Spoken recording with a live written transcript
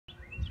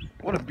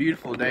What a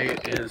beautiful day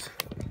it is.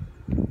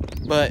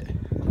 But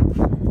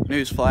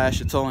newsflash,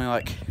 it's only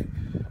like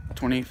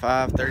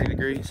 25, 30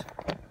 degrees.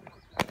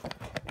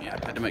 Yeah,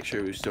 I had to make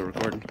sure we were still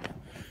recording.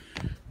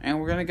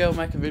 And we're gonna go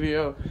make a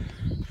video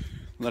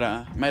that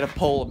I made a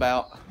poll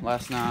about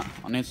last night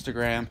on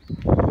Instagram.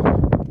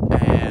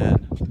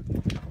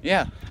 And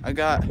yeah, I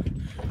got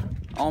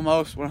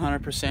almost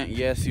 100%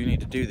 yes, you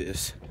need to do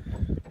this.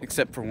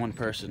 Except for one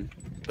person.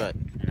 But,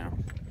 you know,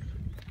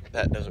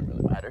 that doesn't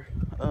really matter.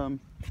 Oh,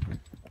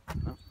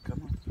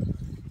 come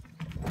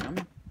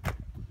on.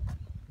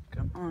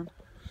 Come on.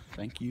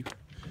 Thank you.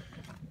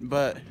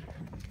 But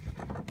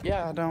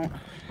yeah, I don't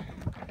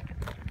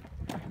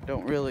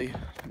really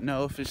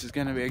know if this is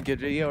gonna be a good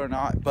video or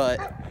not, but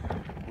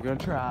we're gonna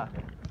try.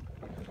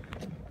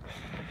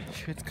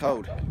 It's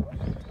cold.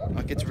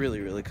 Like, it's really,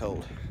 really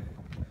cold.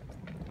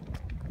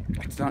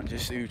 It's not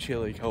just ooh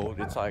chilly cold,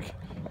 it's like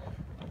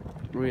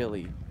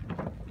really,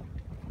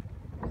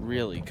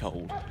 really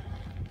cold.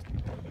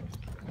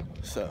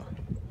 So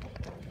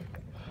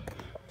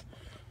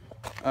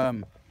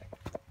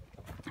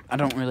I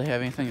don't really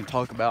have anything to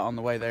talk about on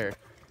the way there.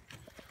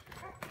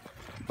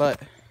 But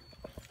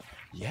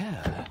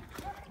yeah.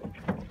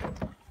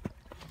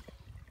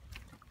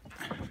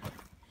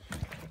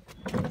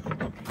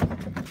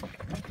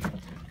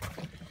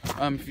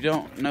 If you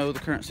don't know the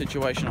current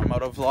situation on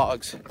Moto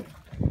Vlogs,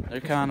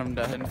 they're kind of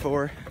done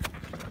for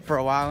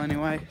a while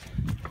anyway,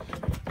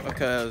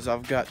 because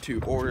I've got to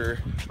order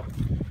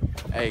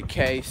a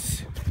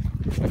case,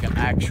 like an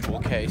actual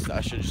case that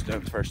I should have just done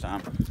it the first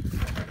time.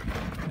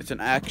 It's an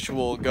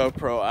actual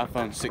GoPro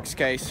iPhone 6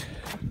 case,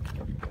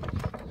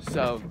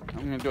 so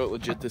I'm gonna do it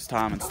legit this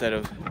time instead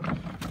of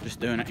just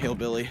doing it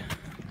hillbilly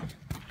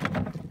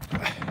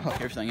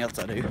like everything else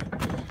I do.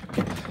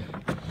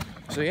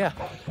 So yeah,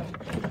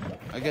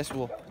 I guess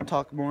we'll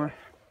talk more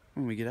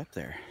when we get up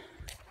there.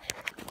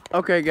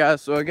 Okay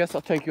guys, so I guess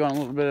I'll take you on a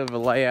little bit of a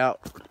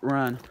layout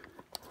run.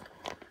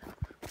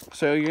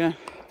 So you're gonna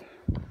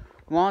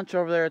launch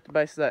over there at the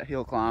base of that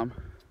hill climb.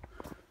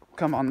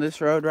 Come on this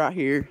road right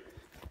here.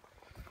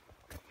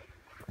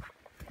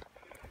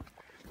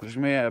 There's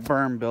gonna be a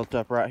berm built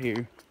up right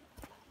here.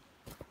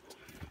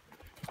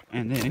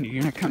 And then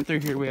you're gonna come through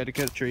here. We had to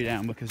cut a tree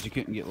down because you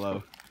couldn't get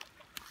low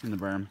in the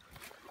berm.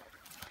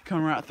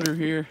 Come right through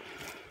here.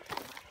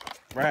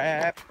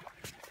 Right.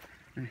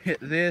 And hit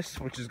this,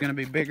 which is gonna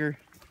be bigger.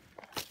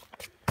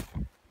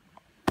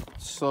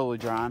 It's slowly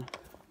drying.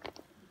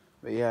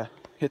 But yeah,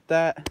 hit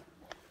that.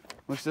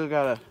 We still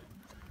gotta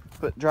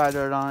put dry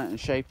dirt on it and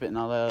shape it and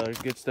all that other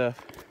good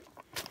stuff.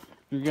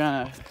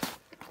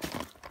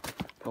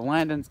 The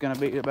landing's gonna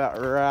be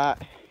about right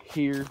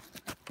here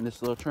in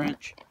this little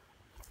trench.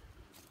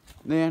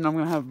 Then I'm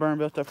gonna have a berm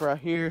built up right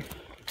here.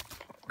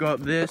 Go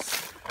up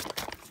this.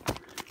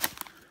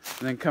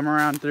 And then come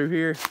around through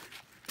here.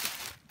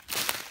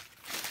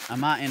 I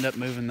might end up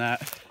moving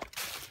that.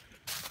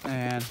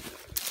 And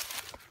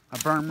a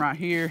berm right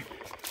here.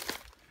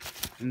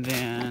 And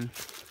then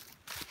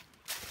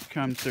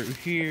come through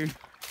here.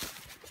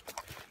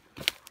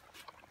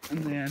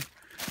 And then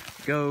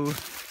go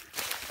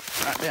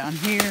right down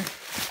here.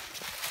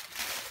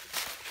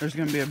 There's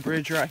gonna be a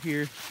bridge right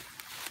here.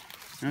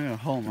 I'm gonna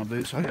hole in my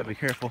boot, so I gotta be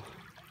careful.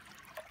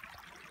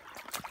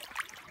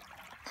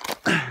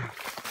 And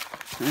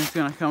it's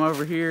gonna come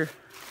over here.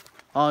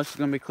 All this is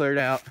gonna be cleared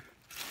out.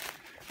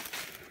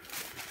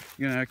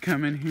 You're gonna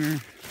come in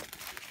here,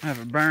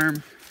 have a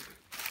berm,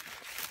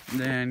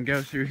 then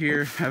go through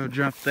here, have a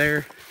jump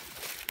there,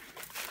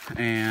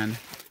 and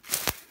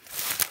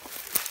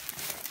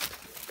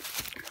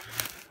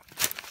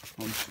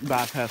I'll just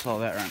bypass all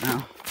that right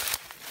now.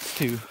 It's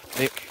too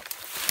thick.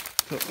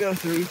 So go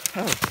through.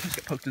 Oh, just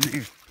got poked in the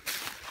ear.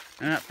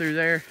 And up through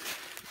there,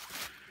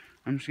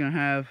 I'm just gonna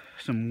have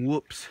some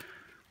whoops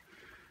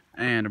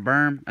and a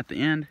berm at the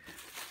end.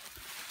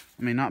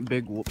 I mean, not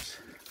big whoops,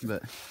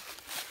 but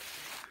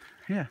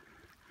yeah,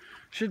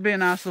 should be a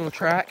nice little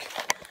track.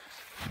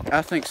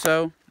 I think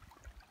so.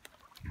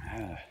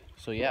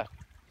 So yeah,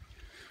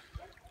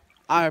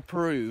 I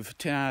approve.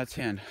 10 out of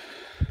 10.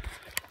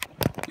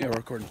 Yeah, we're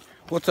recording.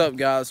 What's up,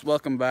 guys?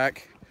 Welcome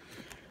back.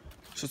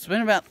 So it's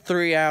been about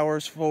 3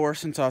 hours, 4,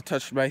 since I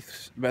touched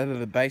base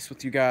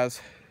with you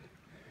guys,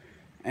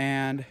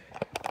 and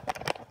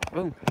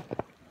boom,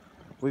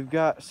 we've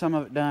got some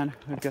of it done.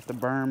 We've got the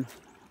berm.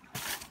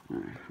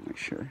 Make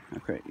sure.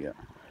 Okay, yeah,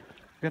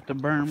 got the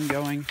berm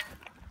going,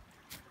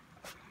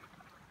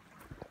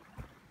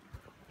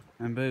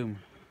 and boom,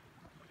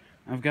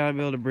 I've got to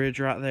build a bridge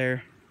right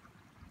there.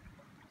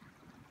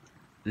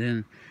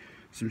 Then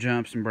some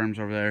jumps and berms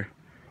over there.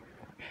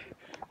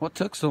 What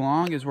took so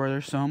long is where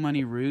there's so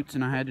many roots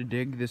and I had to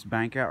dig this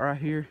bank out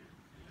right here.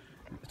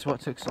 That's what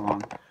took so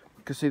long.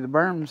 Because see, the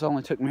berms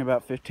only took me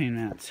about 15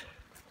 minutes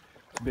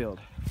to build.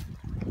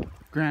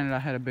 Granted, I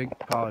had a big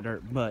pile of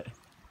dirt, but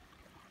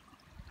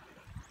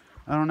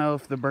I don't know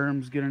if the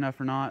berm's good enough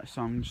or not,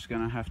 so I'm just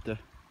gonna have to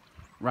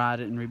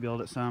ride it and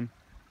rebuild it some.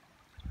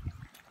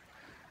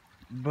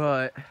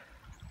 But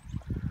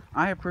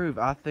I approve.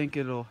 I think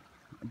it'll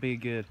be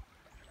good.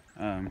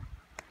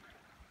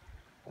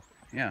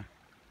 yeah.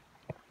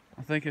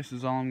 I think this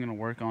is all I'm going to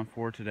work on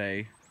for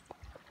today.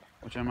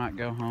 Which I might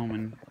go home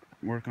and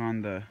work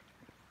on the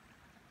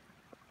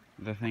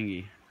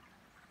thingy.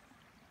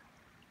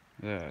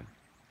 The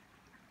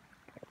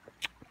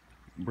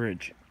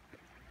bridge.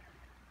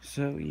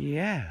 So,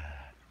 yeah.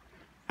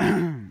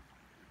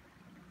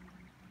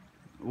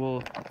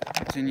 We'll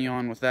continue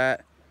on with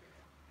that.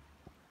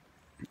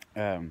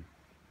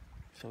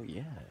 So,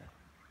 yeah.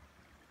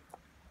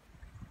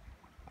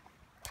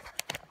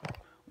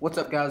 What's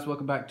up, guys?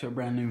 Welcome back to a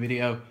brand new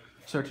video.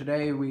 So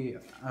today we,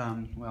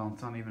 well,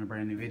 it's not even a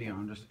brand new video.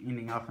 I'm just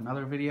ending off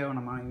another video, and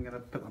I'm not even going to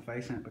put my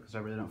face in it because I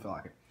really don't feel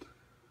like it.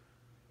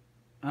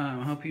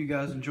 I hope you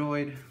guys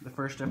enjoyed the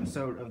first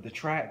episode of the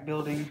track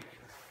building.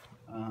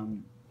 I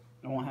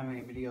won't have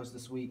any videos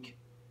this week,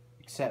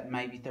 except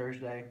maybe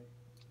Thursday,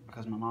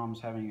 because my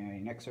mom's having a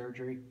neck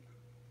surgery.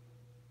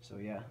 So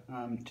yeah,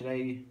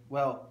 today,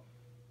 well,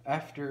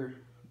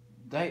 after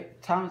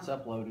time it's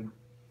uploaded,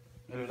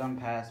 it'll done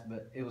passed,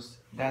 but it was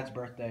Dad's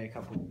birthday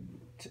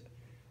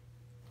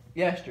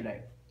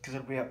yesterday, because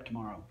it'll be up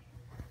tomorrow.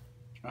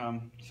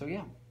 So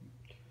yeah,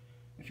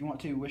 if you want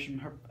to wish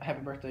him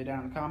happy birthday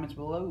down in the comments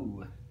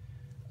below,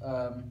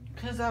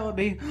 because that would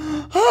be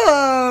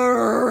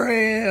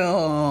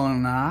real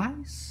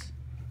nice.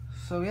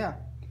 So yeah,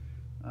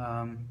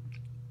 I'll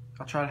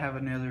try to have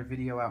another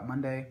video out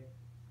Monday,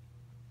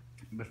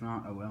 but if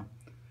not, oh well.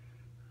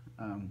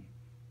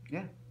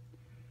 Yeah.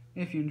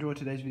 If you enjoyed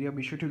today's video,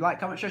 be sure to like,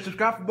 comment, share,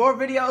 subscribe for more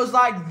videos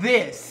like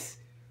this.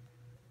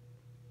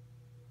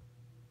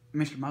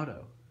 Mr.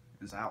 Moto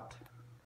is out.